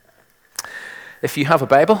If you have a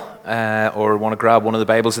Bible or want to grab one of the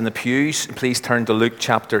Bibles in the pews, please turn to Luke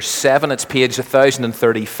chapter 7. It's page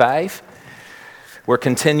 1035. We're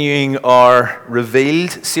continuing our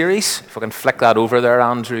Revealed series. If I can flick that over there,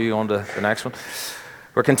 Andrew, on to the next one.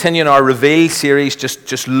 We're continuing our Revealed series,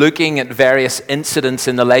 just looking at various incidents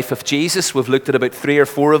in the life of Jesus. We've looked at about 3 or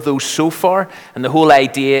 4 of those so far, and the whole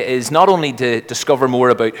idea is not only to discover more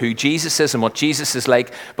about who Jesus is and what Jesus is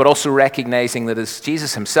like, but also recognizing that, as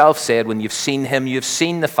Jesus himself said, when you've seen him, you've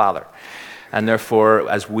seen the Father. And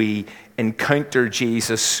therefore, as we encounter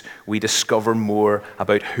Jesus, we discover more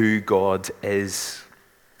about who God is.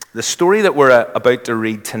 The story that we're about to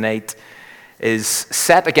read tonight is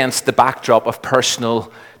set against the backdrop of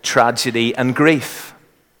personal tragedy and grief.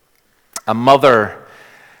 A mother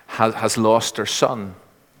has lost her son.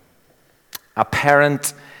 A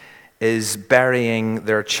parent is burying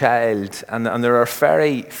their child. And there are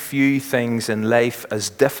very few things in life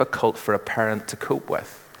as difficult for a parent to cope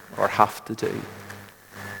with or have to do.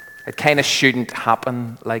 It kind of shouldn't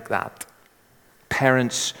happen like that.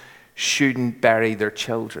 Parents shouldn't bury their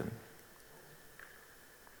children.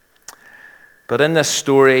 But in this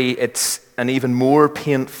story, it's an even more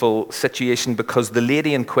painful situation because the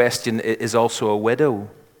lady in question is also a widow.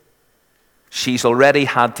 She's already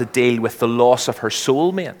had to deal with the loss of her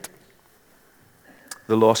soulmate,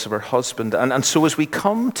 the loss of her husband. And so as we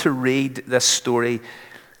come to read this story,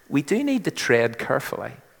 we do need to tread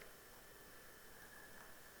carefully.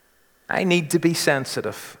 I need to be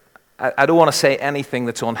sensitive. I don't want to say anything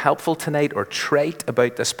that's unhelpful tonight or trite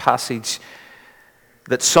about this passage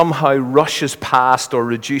that somehow rushes past or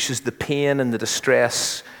reduces the pain and the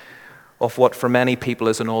distress of what for many people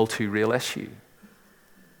is an all too real issue.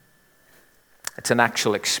 It's an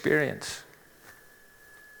actual experience.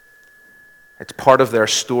 It's part of their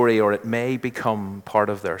story, or it may become part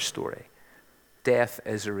of their story. Death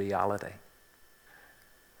is a reality.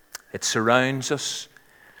 It surrounds us.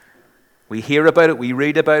 We hear about it, we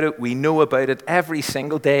read about it, we know about it every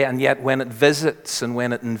single day, and yet when it visits and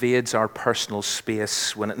when it invades our personal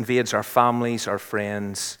space, when it invades our families, our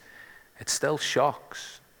friends, it still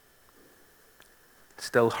shocks. It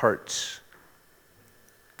still hurts.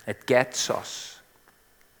 It gets us.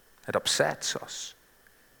 It upsets us.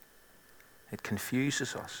 It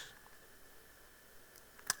confuses us.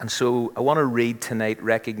 And so I want to read tonight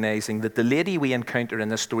recognizing that the lady we encounter in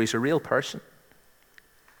this story is a real person,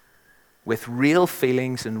 with real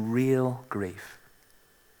feelings and real grief.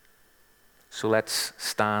 So let's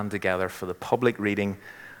stand together for the public reading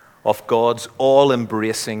of God's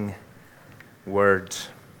all-embracing word.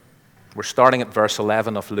 We're starting at verse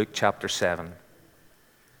 11 of Luke chapter 7.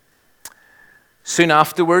 Soon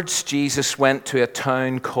afterwards, Jesus went to a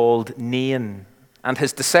town called Nain, and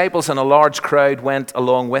his disciples and a large crowd went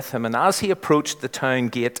along with him. And as he approached the town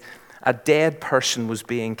gate, a dead person was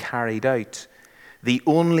being carried out, the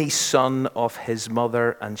only son of his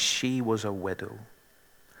mother, and she was a widow.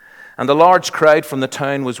 And a large crowd from the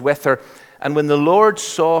town was with her. And when the Lord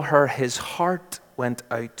saw her, his heart went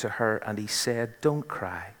out to her, and he said, "Don't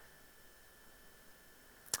cry."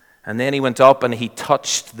 And then he went up and he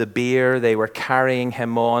touched the bier they were carrying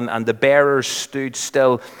him on, and the bearers stood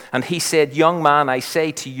still. And he said, "Young man, I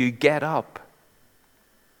say to you, get up."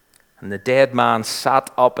 And the dead man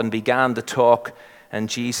sat up and began to talk, and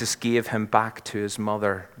Jesus gave him back to his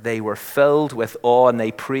mother. They were filled with awe and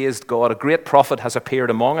they praised God. "A great prophet has appeared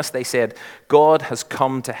among us," they said. "God has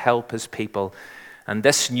come to help his people." And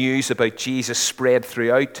this news about Jesus spread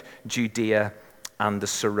throughout Judea and the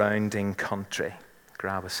surrounding country.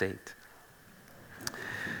 Grab a seat.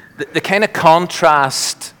 The kind of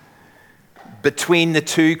contrast between the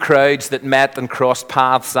two crowds that met and crossed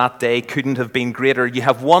paths that day couldn't have been greater. You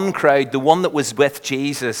have one crowd, the one that was with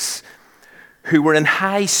Jesus, who were in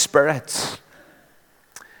high spirits.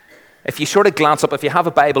 If you sort of glance up, if you have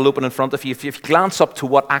a Bible open in front of you, if you glance up to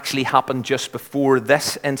what actually happened just before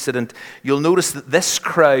this incident, you'll notice that this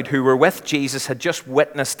crowd who were with Jesus had just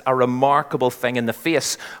witnessed a remarkable thing in the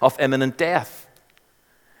face of imminent death.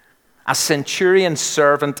 A centurion's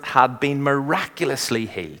servant had been miraculously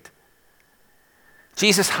healed.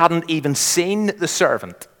 Jesus hadn't even seen the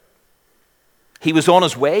servant. He was on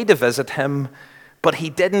his way to visit him, but he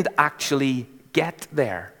didn't actually get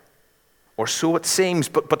there, or so it seems.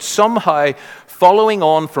 But somehow, following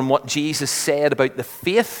on from what Jesus said about the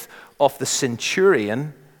faith of the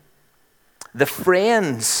centurion, the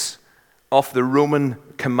friends of the Roman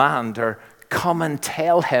commander come and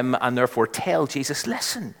tell him, and therefore tell Jesus,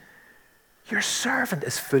 "Listen, your servant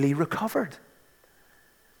is fully recovered,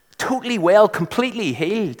 totally well, completely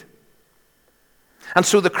healed." And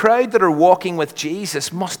so the crowd that are walking with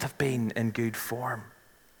Jesus must have been in good form.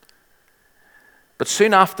 But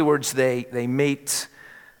soon afterwards, they meet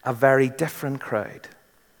a very different crowd.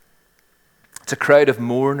 It's a crowd of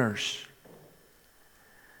mourners.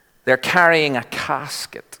 They're carrying a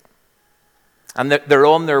casket, and they're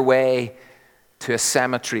on their way to a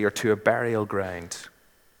cemetery or to a burial ground.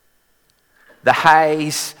 The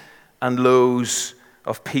highs and lows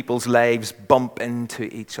of people's lives bump into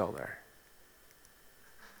each other.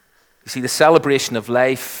 You see, the celebration of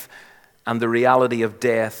life and the reality of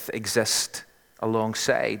death exist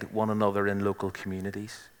alongside one another in local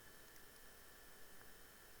communities.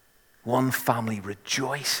 One family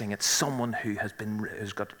rejoicing at someone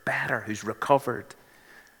who's got better, who's recovered,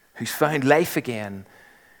 who's found life again.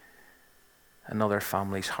 Another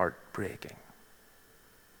family's heartbreaking.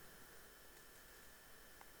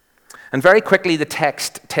 And very quickly the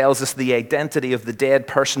text tells us the identity of the dead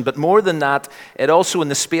person, but more than that, it also in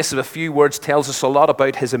the space of a few words tells us a lot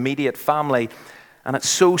about his immediate family. And it's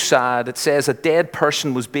so sad. It says a dead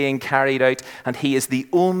person was being carried out, and he is the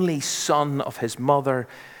only son of his mother,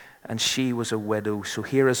 and she was a widow. So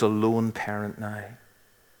here is a lone parent now,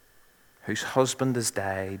 whose husband has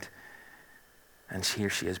died, and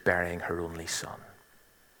here she is burying her only son.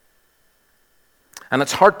 And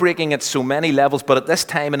it's heartbreaking at so many levels, but at this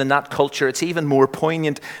time and in that culture, it's even more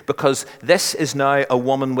poignant because this is now a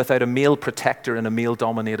woman without a male protector in a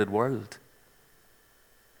male-dominated world.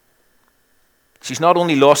 She's not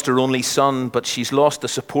only lost her only son, but she's lost the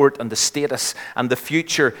support and the status and the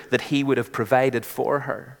future that he would have provided for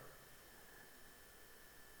her.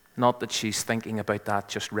 Not that she's thinking about that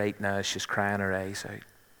just right now as she's crying her eyes out.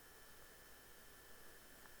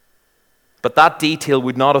 But that detail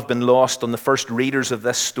would not have been lost on the first readers of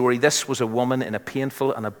this story. This was a woman in a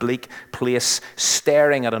painful and a bleak place,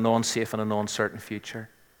 staring at an unsafe and an uncertain future.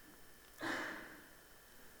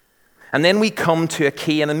 And then we come to a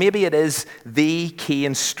key, and maybe it is the key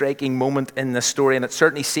and striking moment in this story, and it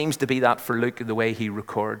certainly seems to be that for Luke, the way he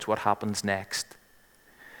records what happens next.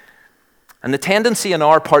 And the tendency on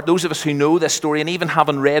our part, those of us who know this story and even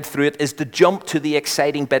haven't read through it, is to jump to the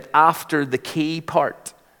exciting bit after the key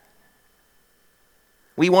part.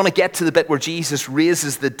 We want to get to the bit where Jesus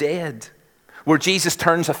raises the dead, where Jesus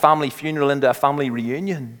turns a family funeral into a family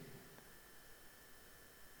reunion.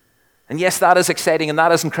 And yes, that is exciting, and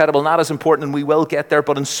that is incredible, and that is important, and we will get there.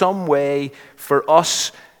 But in some way, for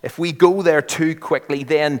us, if we go there too quickly,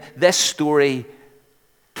 then this story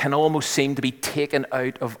can almost seem to be taken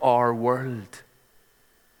out of our world.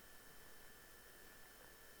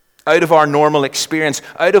 Out of our normal experience,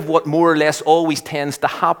 out of what more or less always tends to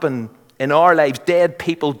happen in our lives. Dead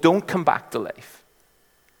people don't come back to life.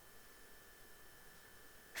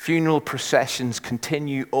 Funeral processions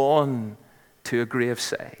continue on to a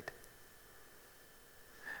graveside.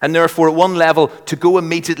 And therefore, at one level, to go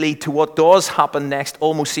immediately to what does happen next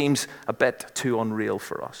almost seems a bit too unreal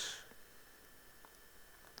for us,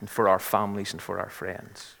 and for our families and for our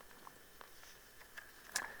friends.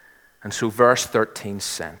 And so verse 13 is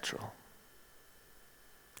central.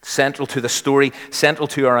 Central to the story, central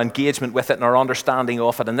to our engagement with it and our understanding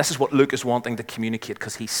of it. And this is what Luke is wanting to communicate,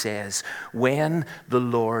 because he says, when the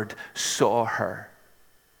Lord saw her,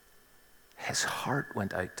 his heart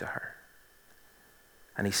went out to her.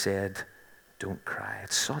 And he said, don't cry.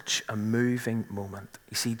 It's such a moving moment.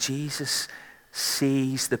 You see, Jesus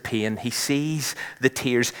sees the pain. He sees the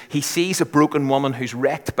tears. He sees a broken woman who's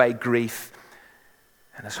wrecked by grief.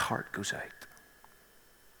 And his heart goes out.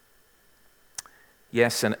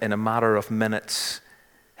 Yes, in a matter of minutes,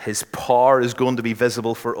 his power is going to be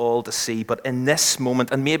visible for all to see. But in this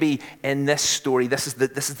moment, and maybe in this story, this is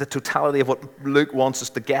the totality of what Luke wants us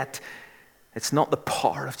to get. It's not the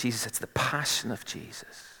power of Jesus, it's the passion of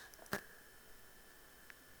Jesus.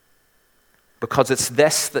 Because it's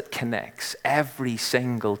this that connects every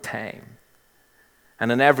single time.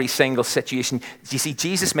 And in every single situation. You see,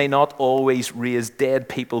 Jesus may not always raise dead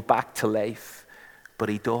people back to life, but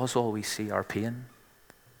he does always see our pain.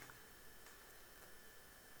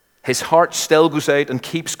 His heart still goes out and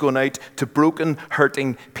keeps going out to broken,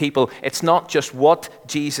 hurting people. It's not just what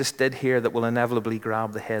Jesus did here that will inevitably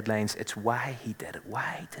grab the headlines. It's why he did it.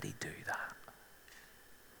 Why did he do that?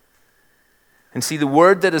 And see, the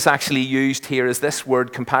word that is actually used here is this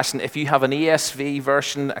word, compassion. If you have an ESV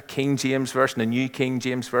version, a King James version, a New King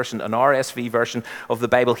James version, an RSV version of the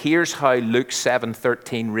Bible, here's how Luke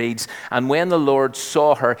 7:13 reads. And when the Lord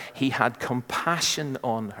saw her, he had compassion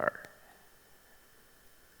on her.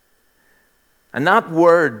 And that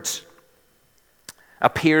word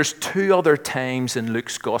appears 2 other times in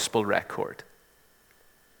Luke's gospel record.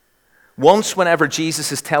 Once, whenever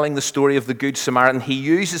Jesus is telling the story of the Good Samaritan, he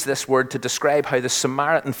uses this word to describe how the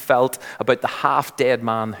Samaritan felt about the half-dead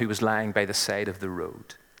man who was lying by the side of the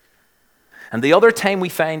road. And the other time we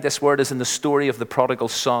find this word is in the story of the prodigal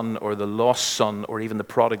son or the lost son or even the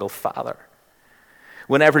prodigal father.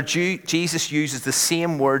 Whenever Jesus uses the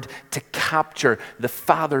same word to capture the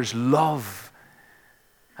father's love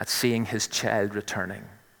at seeing his child returning.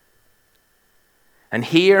 And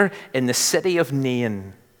here in the city of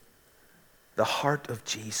Nain, the heart of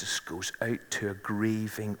Jesus goes out to a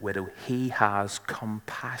grieving widow. He has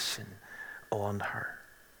compassion on her.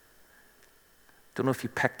 Don't know if you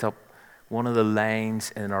picked up one of the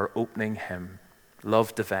lines in our opening hymn,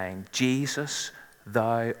 Love Divine. Jesus,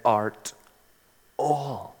 thou art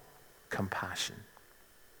all compassion.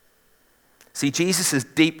 See, Jesus is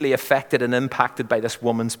deeply affected and impacted by this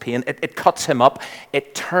woman's pain. It cuts him up.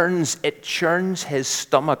 It churns his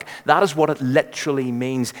stomach. That is what it literally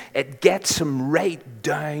means. It gets him right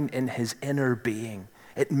down in his inner being.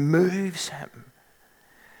 It moves him.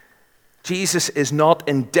 Jesus is not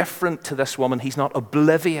indifferent to this woman. He's not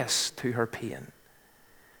oblivious to her pain.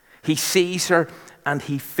 He sees her and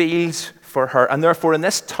he feels for her. And therefore, in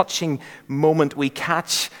this touching moment, we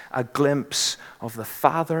catch a glimpse of the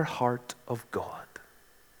Father heart of God.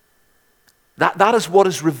 That is what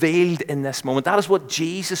is revealed in this moment. That is what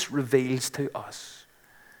Jesus reveals to us.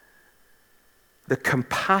 The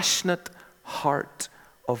compassionate heart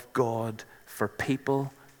of God for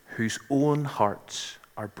people whose own hearts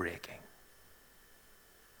are breaking.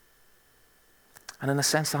 And in a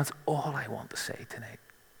sense, that's all I want to say tonight.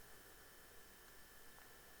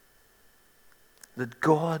 That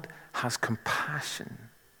God has compassion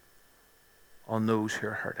on those who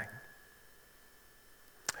are hurting,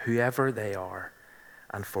 whoever they are,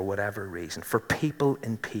 and for whatever reason, for people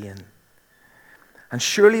in pain. And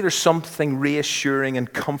surely there's something reassuring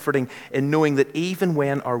and comforting in knowing that even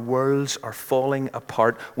when our worlds are falling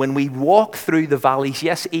apart, when we walk through the valleys,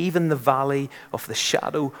 yes, even the valley of the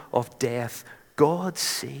shadow of death, God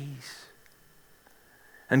sees.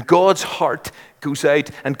 And God's heart goes out,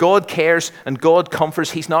 and God cares, and God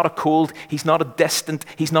comforts. He's not a cold, he's not a distant,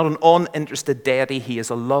 he's not an uninterested deity. He is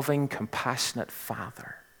a loving, compassionate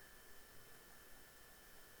Father.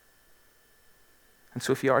 And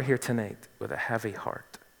so if you are here tonight with a heavy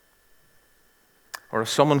heart, or if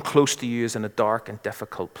someone close to you is in a dark and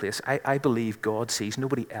difficult place, I believe God sees.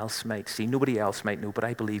 Nobody else might see, nobody else might know, but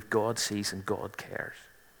I believe God sees and God cares.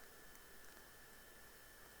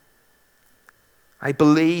 I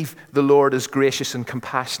believe the Lord is gracious and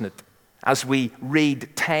compassionate as we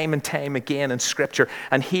read time and time again in Scripture.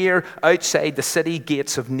 And here outside the city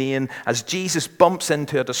gates of Nain, as Jesus bumps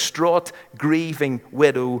into a distraught, grieving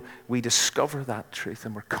widow, we discover that truth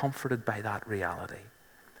and we're comforted by that reality.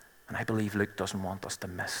 And I believe Luke doesn't want us to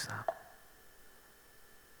miss that.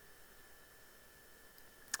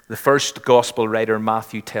 The first gospel writer,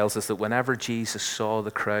 Matthew, tells us that whenever Jesus saw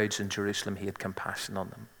the crowds in Jerusalem, he had compassion on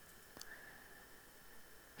them.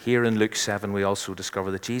 Here in Luke 7, we also discover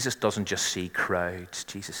that Jesus doesn't just see crowds,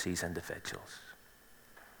 Jesus sees individuals.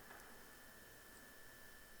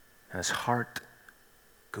 And his heart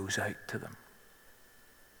goes out to them.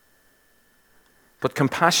 But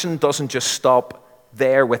compassion doesn't just stop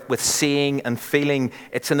there with seeing and feeling.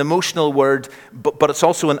 It's an emotional word, but it's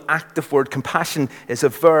also an active word. Compassion is a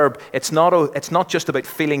verb. It's not just about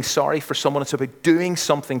feeling sorry for someone. It's about doing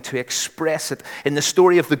something to express it. In the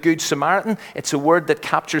story of the Good Samaritan, it's a word that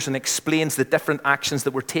captures and explains the different actions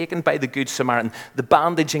that were taken by the Good Samaritan. The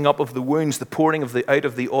bandaging up of the wounds, the pouring out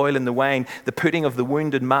of the oil and the wine, the putting of the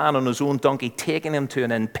wounded man on his own donkey, taking him to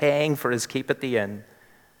an inn, paying for his keep at the inn.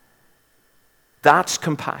 That's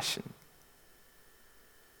compassion.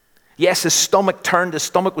 Yes, his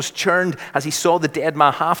stomach was churned as he saw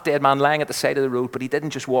the half-dead man lying at the side of the road, but he didn't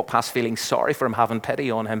just walk past feeling sorry for him, having pity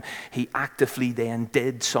on him. He actively then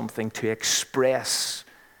did something to express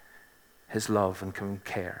his love and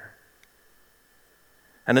care.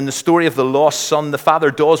 And in the story of the lost son, the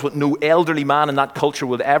father does what no elderly man in that culture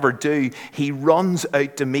would ever do. He runs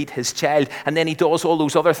out to meet his child, and then he does all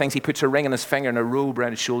those other things. He puts a ring on his finger and a robe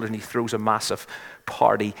around his shoulders, and he throws a massive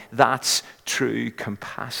party. That's true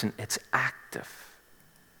compassion. It's active.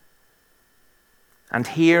 And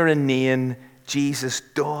here in Nain, Jesus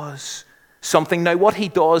does something. Now, what he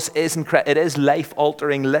does is incredible. It is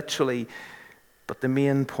life-altering, literally. But the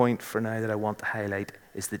main point for now that I want to highlight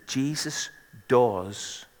is that Jesus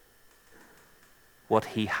does what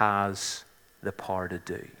he has the power to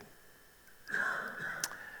do.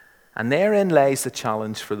 And therein lies the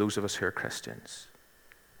challenge for those of us who are Christians.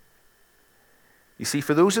 You see,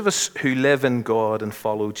 for those of us who live in God and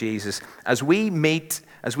follow Jesus, as we meet,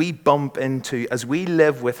 as we bump into, as we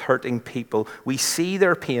live with hurting people, we see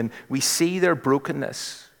their pain, we see their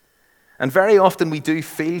brokenness. And very often we do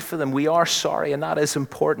feel for them. We are sorry, and that is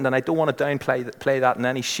important. And I don't want to downplay that in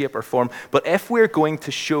any shape or form. But if we're going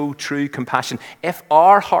to show true compassion, if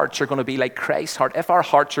our hearts are going to be like Christ's heart, if our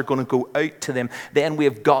hearts are going to go out to them, then we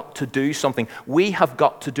have got to do something. We have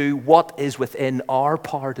got to do what is within our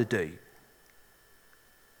power to do.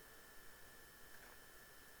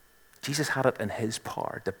 Jesus had it in his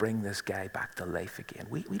power to bring this guy back to life again.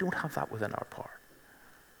 We don't have that within our power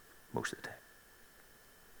most of the time.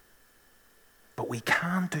 But we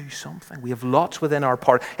can do something. We have lots within our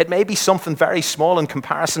power. It may be something very small in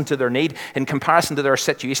comparison to their need, in comparison to their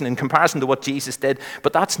situation, in comparison to what Jesus did,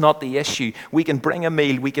 but that's not the issue. We can bring a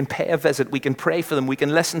meal, we can pay a visit, we can pray for them, we can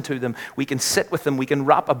listen to them, we can sit with them, we can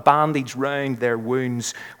wrap a bandage round their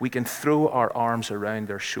wounds, we can throw our arms around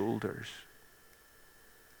their shoulders.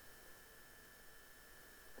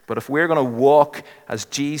 But if we're going to walk as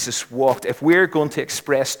Jesus walked, if we're going to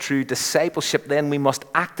express true discipleship, then we must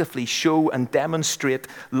actively show and demonstrate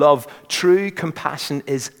love. True compassion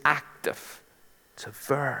is active. It's a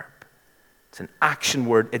verb. It's an action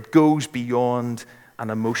word. It goes beyond an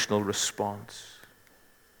emotional response.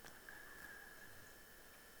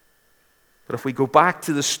 But if we go back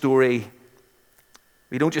to the story,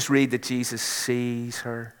 we don't just read that Jesus sees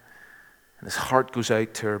her and his heart goes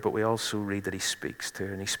out to her, but we also read that he speaks to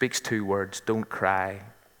her. And he speaks two words, don't cry,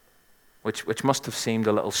 which must have seemed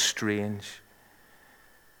a little strange.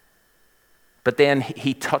 But then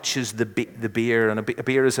he touches the bier, and a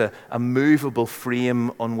bier is a movable frame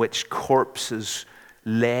on which corpses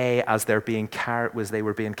lay as they were being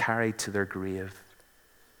carried to their grave.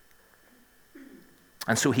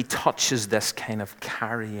 And so he touches this kind of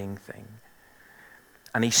carrying thing.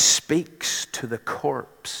 And he speaks to the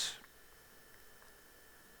corpse.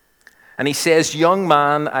 And he says, young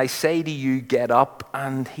man, I say to you, get up.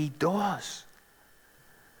 And he does.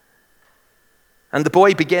 And the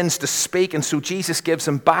boy begins to speak, and so Jesus gives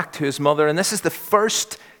him back to his mother. And this is the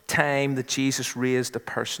first time that Jesus raised a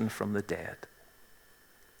person from the dead.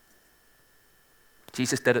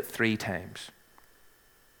 Jesus did it 3 times.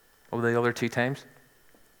 What were the other 2 times?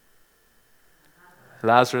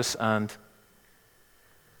 Lazarus and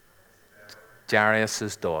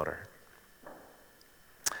Jairus' daughter.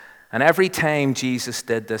 And every time Jesus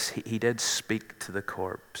did this, he did speak to the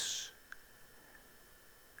corpse.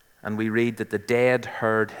 And we read that the dead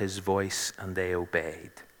heard his voice and they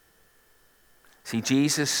obeyed. See,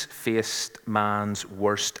 Jesus faced man's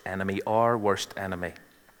worst enemy, our worst enemy.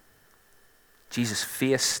 Jesus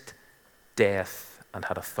faced death and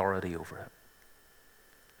had authority over it.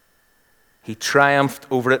 He triumphed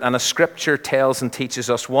over it, and a scripture tells and teaches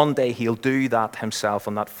us one day he'll do that himself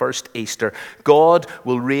on that first Easter. God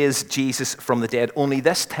will raise Jesus from the dead, only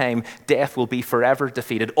this time death will be forever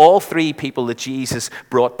defeated. All 3 people that Jesus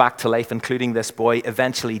brought back to life, including this boy,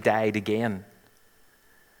 eventually died again.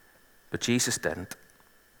 But Jesus didn't.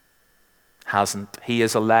 Hasn't. He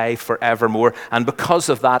is alive forevermore. And because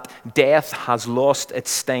of that, death has lost its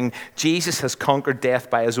sting. Jesus has conquered death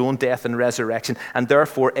by his own death and resurrection, and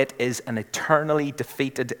therefore it is an eternally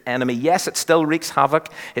defeated enemy. Yes, it still wreaks havoc.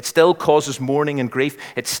 It still causes mourning and grief.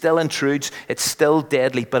 It still intrudes. It's still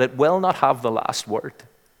deadly, but it will not have the last word.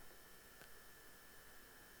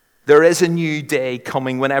 There is a new day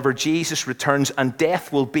coming whenever Jesus returns, and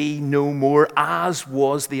death will be no more, as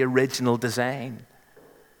was the original design.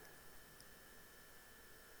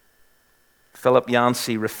 Philip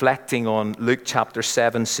Yancey, reflecting on Luke chapter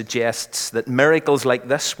 7, suggests that miracles like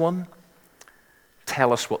this one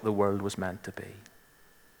tell us what the world was meant to be.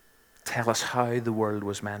 Tell us how the world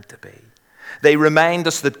was meant to be. They remind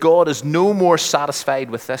us that God is no more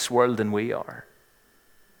satisfied with this world than we are.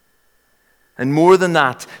 And more than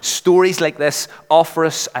that, stories like this offer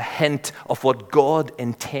us a hint of what God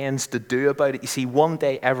intends to do about it. You see, one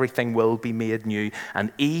day everything will be made new.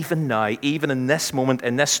 And even now, even in this moment,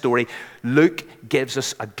 in this story, Luke gives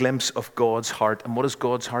us a glimpse of God's heart. And what is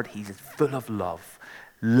God's heart? He's full of love,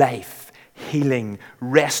 life, healing,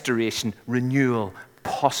 restoration, renewal,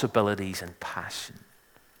 possibilities, and passion.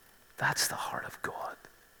 That's the heart of God.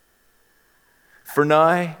 For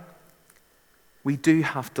now, we do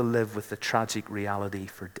have to live with the tragic reality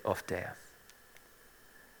of death.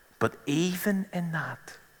 But even in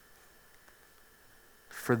that,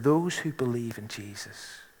 for those who believe in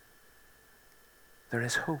Jesus, there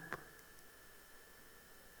is hope.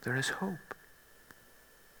 There is hope.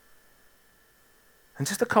 And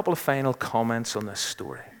just a couple of final comments on this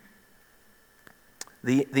story.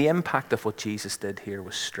 The impact of what Jesus did here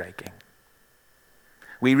was striking.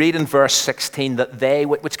 We read in verse 16 that they,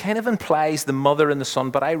 which kind of implies the mother and the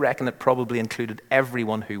son, but I reckon it probably included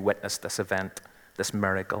everyone who witnessed this event, this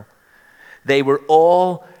miracle. They were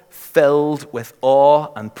all filled with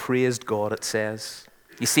awe and praised God, it says.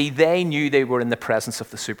 You see, they knew they were in the presence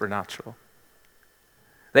of the supernatural.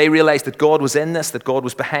 They realized that God was in this, that God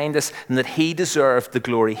was behind this, and that he deserved the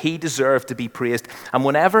glory. He deserved to be praised. And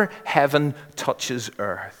whenever heaven touches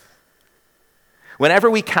earth, whenever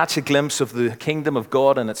we catch a glimpse of the kingdom of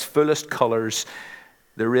God in its fullest colors,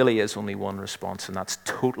 there really is only one response, and that's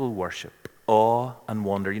total worship, awe and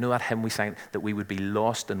wonder. You know that hymn we sang, that we would be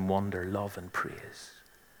lost in wonder, love, and praise.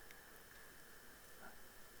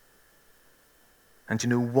 And you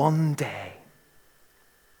know, one day,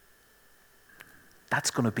 that's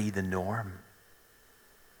going to be the norm.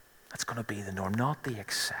 That's going to be the norm, not the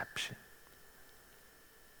exception.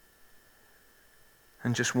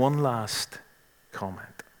 And just one last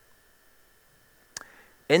comment.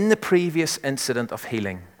 In the previous incident of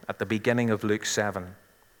healing at the beginning of Luke 7,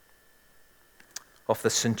 of the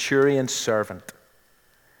centurion's servant,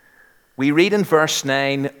 we read in verse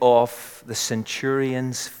 9 of the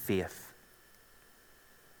centurion's faith.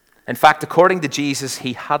 In fact, according to Jesus,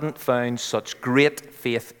 he hadn't found such great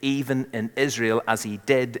faith even in Israel as he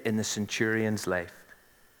did in the centurion's life.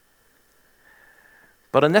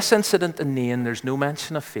 But in this incident in Nain, there's no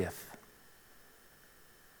mention of faith.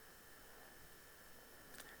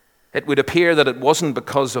 It would appear that it wasn't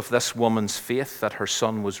because of this woman's faith that her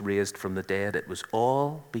son was raised from the dead. It was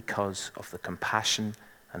all because of the compassion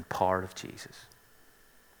and power of Jesus.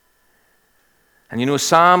 And you know,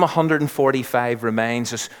 Psalm 145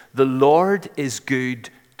 reminds us, the Lord is good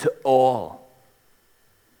to all.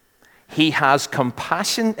 He has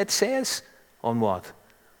compassion, it says, on what?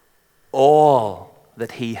 All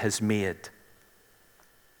that he has made.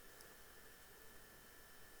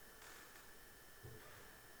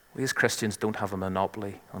 We as Christians don't have a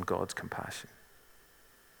monopoly on God's compassion.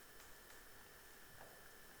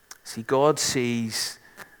 See, God sees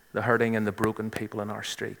the hurting and the broken people in our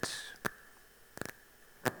streets.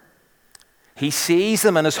 He sees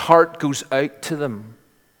them and his heart goes out to them.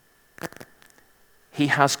 He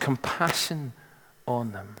has compassion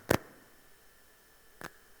on them.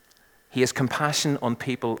 He has compassion on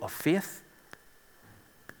people of faith.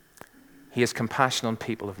 He has compassion on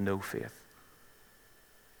people of no faith.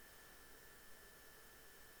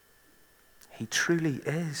 He truly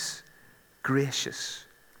is gracious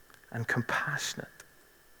and compassionate.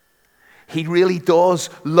 He really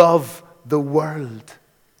does love the world.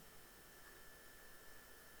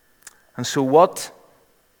 And so what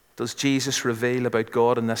does Jesus reveal about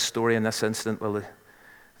God in this story, in this incident? Well,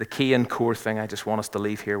 the key and core thing I just want us to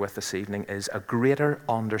leave here with this evening is a greater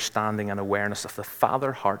understanding and awareness of the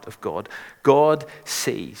Father heart of God. God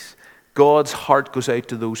sees. God's heart goes out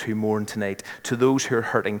to those who mourn tonight, to those who are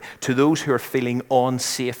hurting, to those who are feeling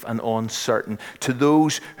unsafe and uncertain, to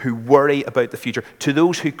those who worry about the future, to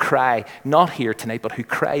those who cry, not here tonight, but who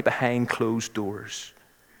cry behind closed doors.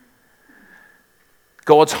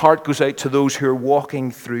 God's heart goes out to those who are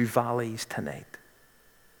walking through valleys tonight.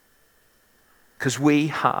 Because we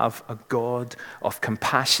have a God of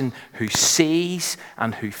compassion who sees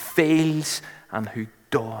and who feels and who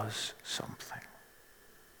does something.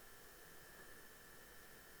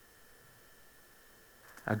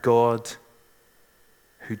 A God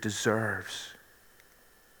who deserves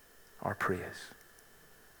our praise.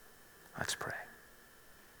 Let's pray.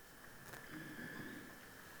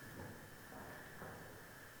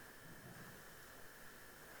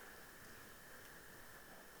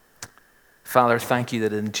 Father, thank you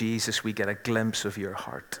that in Jesus we get a glimpse of your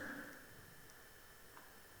heart.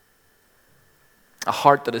 A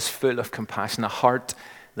heart that is full of compassion, a heart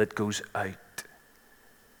that goes out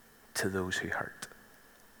to those who hurt.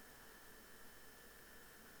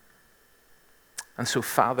 And so,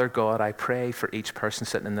 Father God, I pray for each person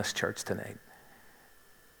sitting in this church tonight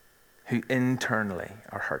who internally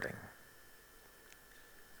are hurting,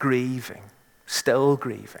 grieving, still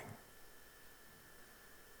grieving,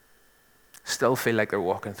 still feel like they're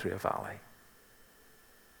walking through a valley.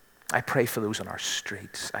 I pray for those on our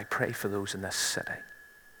streets. I pray for those in this city.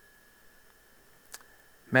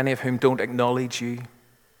 Many of whom don't acknowledge you,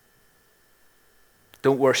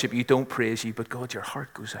 don't worship you, don't praise you, but God, your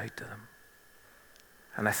heart goes out to them.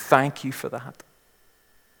 And I thank you for that.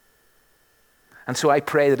 And so I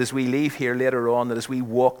pray that as we leave here later on, that as we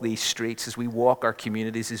walk these streets, as we walk our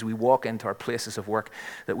communities, as we walk into our places of work,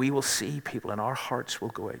 that we will see people and our hearts will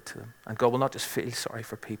go out to them. And God will not just feel sorry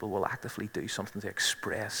for people, we'll actively do something to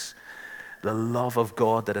express the love of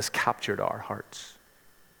God that has captured our hearts.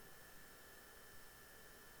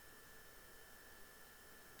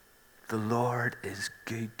 the Lord is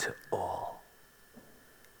good to all.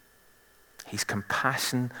 He's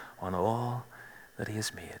compassion on all that he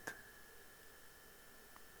has made.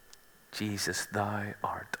 Jesus, thou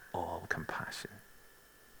art all compassion.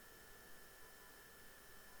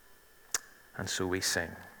 And so we sing,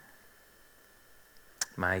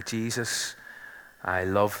 my Jesus, I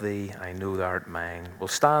love thee, I know thou art mine. We'll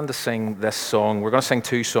stand to sing this song. We're going to sing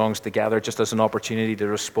two songs together just as an opportunity to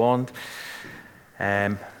respond.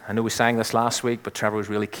 I know we sang this last week, but Trevor was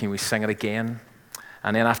really keen we sing it again.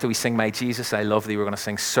 And then after we sing My Jesus, I Love Thee, we're going to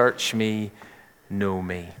sing Search Me, Know Me.